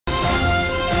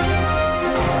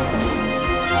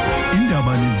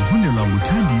ufungelwa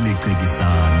nguthandile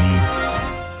Gqekisani.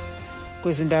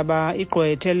 Kwezindaba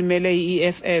Igqwetha elimele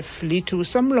i-i-EFF lithi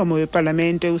usomlomo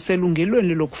wepalamente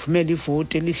uselungelweni lokuvumela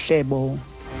ivoti elihlebo.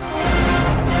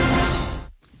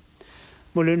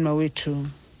 Molweni mawethu.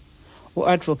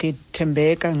 U-Advocate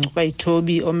Thembeka Igqwetha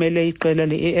omele iqela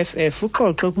le-i-EFF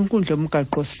uxoxe kwinkundla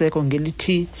yomgaqo seko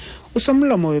ngelithi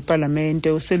usomlomo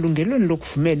wepalamente uselungelweni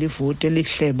lokuvumela ivoti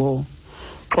elihlebo.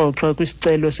 Xoxa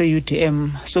kwisicelo se-UDM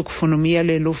sokufuna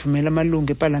umyalelo ovumela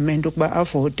amalungu epalamente ukuba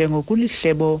avote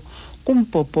ngokulihlebo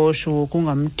kumbhobhosho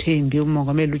wokungamthembi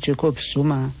umongameli uJacob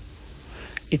Zuma.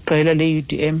 Iqela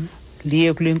le-UDM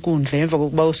liye kule nkundla emva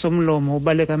kokuba usomlomo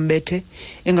ubaleka mbethe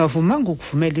engavumanga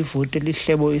ukuvumela ivoti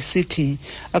elihlebo isithi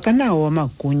akanawo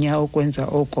amagunya okwenza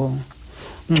oko.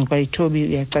 Igqwetha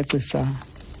uyacacisa.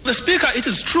 The Speaker, it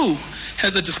is true,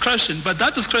 has a discretion, but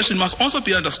that discretion must also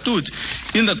be understood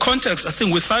in the context. I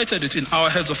think we cited it in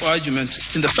our heads of argument,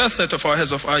 in the first set of our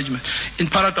heads of argument, in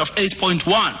paragraph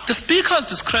 8.1. The Speaker's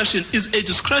discretion is a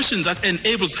discretion that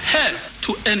enables her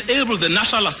to enable the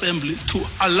National Assembly to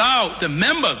allow the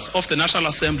members of the National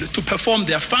Assembly to perform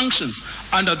their functions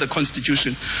under the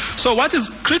Constitution. So what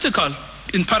is critical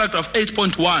in paragraph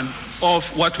 8.1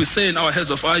 of what we say in our heads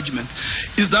of argument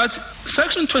is that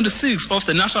Section 26 of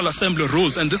the National Assembly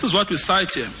rules, and this is what we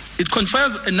cite here, it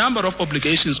confers a number of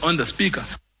obligations on the Speaker.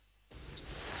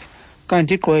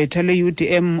 Kanti Igqwetha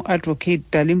le-UDM Advocate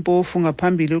Dalimpofu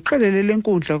ngaphambili uxelele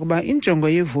lenkundla ukuba injongo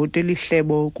yevoti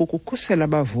elihlebo kukukhusela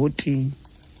abavoti.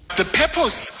 The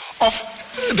purpose of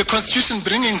the Constitution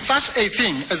bringing such a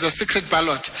thing as a secret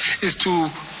ballot is to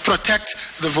protect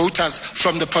the voters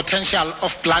from the potential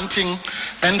of blunting,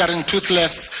 rendering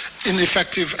toothless,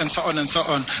 ineffective, and so on and so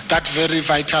on, that very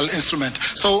vital instrument.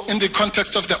 So in the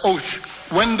context of the oath,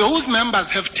 when those members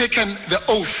have taken the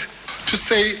oath to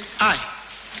say, I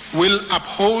will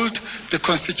uphold the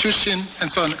Constitution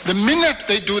and so on, the minute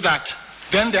they do that,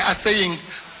 then they are saying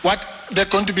what they're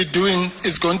going to be doing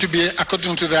is going to be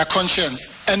according to their conscience.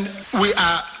 And we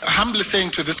are humbly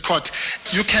saying to this court,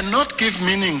 you cannot give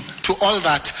meaning to all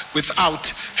that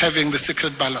without having the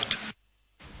secret ballot.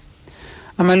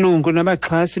 Amalungu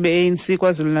nabaxhasi be-ANC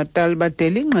KwaZulu-Natal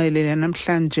badela ingqele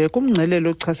namhlanje kumngcelelo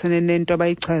ochasene nento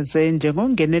abayichaze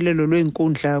njengongenelelo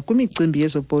lwenkundla kwimicimbi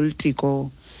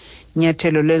yezopolitiko.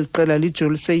 Nyathelo leliqela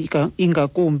lijolise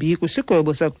ingakumbi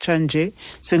kwisigwebo sakutshanje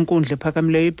senkundla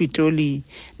ephakamileyo ePitoli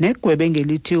negwebe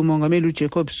ngelithi umongameli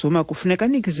uJacob Zuma kufuneka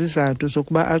anike izizathu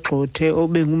zokuba agxothe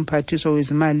obengumphathiswa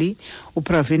wezimali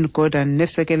uPravin Gordhan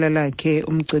nesekela lakhe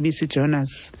umcebisi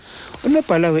Jonas.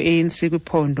 Unobhala we-ANC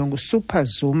kwiphondo nguSuper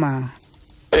Zuma.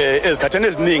 Ezikhatheni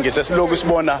eziningi sesiloku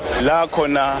sibona la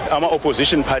khona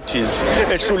ama-opposition parties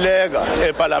ehluleka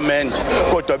eParliament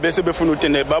kodwa bese befuna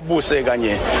ukuthi babuse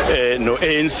kanye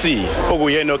no-ANC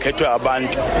okuyena okhethwe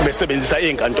abantu besebenzisa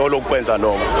inkantolo ukwenza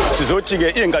lokho. Sizothi-ke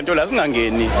inkantolo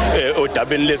azingangeni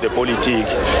odabeni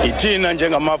lezepolitiki. Ithina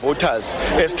njengama-voters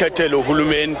esikhethele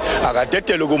uhulumeni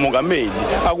akadedele kumongameli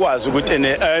akwazi ukuthi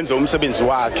enze umsebenzi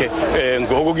wakhe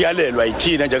ngokuyalelwa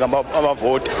ithina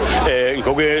njengamavoti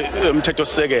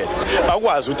ngokwemthetho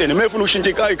akwazi ukuthi mefuna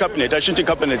ushintsha icabinet ashintshe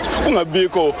icabinet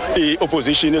kungabikho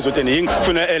i-opposition ezothi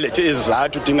ingifuna elethe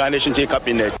izizathu dingane eshintshe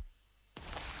icabinet.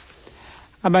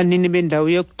 Abanini bendawo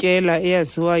yokutyela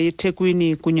eyaziwa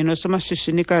eThekwini kunye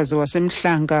nosomashishinikazi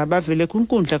wasemhlanga bavele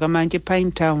kwinkundla kamantye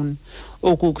ePinetown.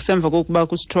 Oku kusemva kokuba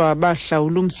kusithiwa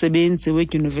bahlawula umsebenzi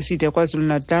wedyunivesithi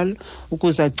yaKwaZulu-Natal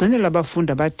ukuze agcinele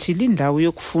abafundi abathile indawo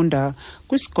yokufunda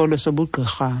kwisikolo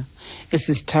sobugqirha.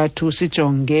 Esi sithathu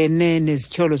sijongene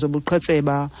nezityholo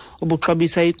zobuqhetseba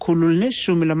obuxabisa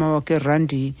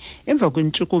R110,000 emva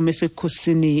kwentshukumo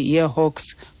esekhusini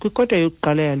yeHawks kwikota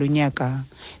yokuqala yalo nyaka.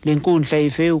 Le nkundla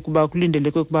ive ukuba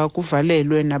kulindeleke ukuba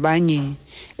kuvalelwe nabanye.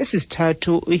 Esi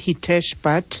sithathu uHitesh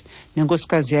Bhatt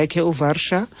nenkosikazi yakhe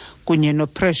uVarsha kunye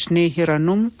noPreshni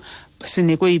Hiranum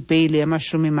sinikwe ibheyili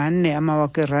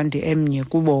yama-40,000 emnye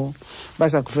kubo.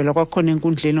 Baza kuvela kwakhona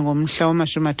enkundleni ngomhla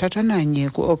wama-31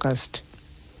 ku-August.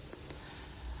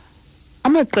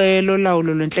 Amaqela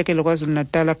olawulo lwentlekelo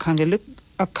KwaZulu-Natal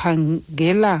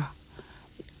akhangela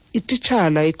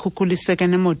ititshala ikhukuliseke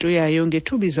nemoto yayo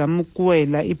ngethuba izama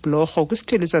ukuwela ibhlorho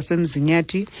kwisithili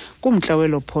sasemzinyathi kumntla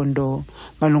welo phondo.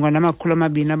 Malunga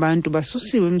na200 abantu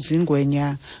basusiwe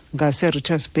emzingwenya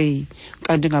ngase-Richards Bay,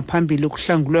 kanti ngaphambili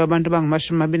kuhlangulwe abantu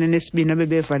abangama-22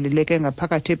 abebevaleleke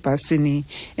ngaphakathi ebhasini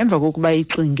emva kokuba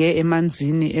ixinge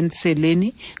emanzini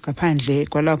enseleni ngaphandle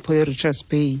kwalapho eRichards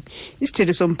Bay.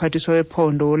 Isithili somphathiswa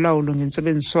wephondo olawulo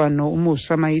ngentsebenziswano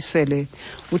uMusa Mayisele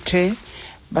uthe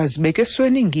bazibeke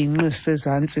esweni inginqi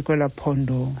sezantsi kwela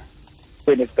phondo.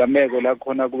 kube nesigameko la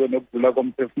khona kube nokudlula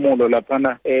komphefumulo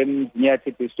laphana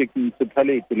eMzinyathi District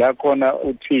Municipality la khona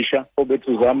uthisha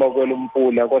obethu uzama ukwela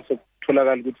umpula kwase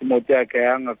kutholakala ukuthi imoto yakhe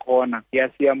yangakhona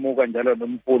yasiyamuka njalo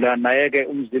nompula naye-ke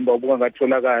umzimba ubuka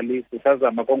ngatholakali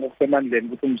sisazama konke okusemandleni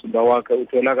ukuthi umzimba wakhe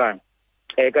utholakala.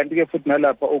 Kanti-ke futhi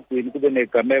nalapha ogwini kube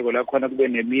negameko la khona kube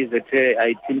nemizi ethe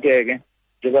ayithinteke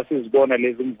njengoba sizibona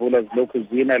lezi mvula zilokhu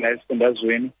zina la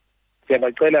esifundazweni.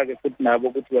 Siyabacela-ke futhi nabo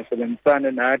ukuthi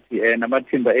basebenzisane nathi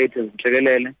namathimba ethu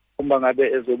ezinhlekelele uma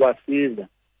ngabe ezobasiza.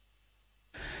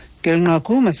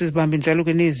 Ngelnqaku sizibambe njalo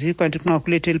kenezi kanti inqaku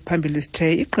lethu eliphambili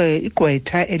sithe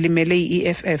Igqwetha elimele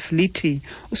i-i-EFF lithi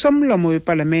usomlomo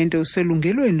wepalamente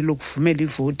uselungelweni lokuvumela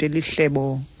ivoti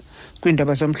elihlebo.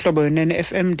 Kwindaba zomhlobo yonene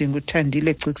FM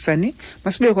ndinguthandile Gcikisani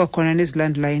masibekwa khona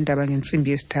nezilandelayo indaba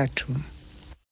ngentsimbi yesithathu.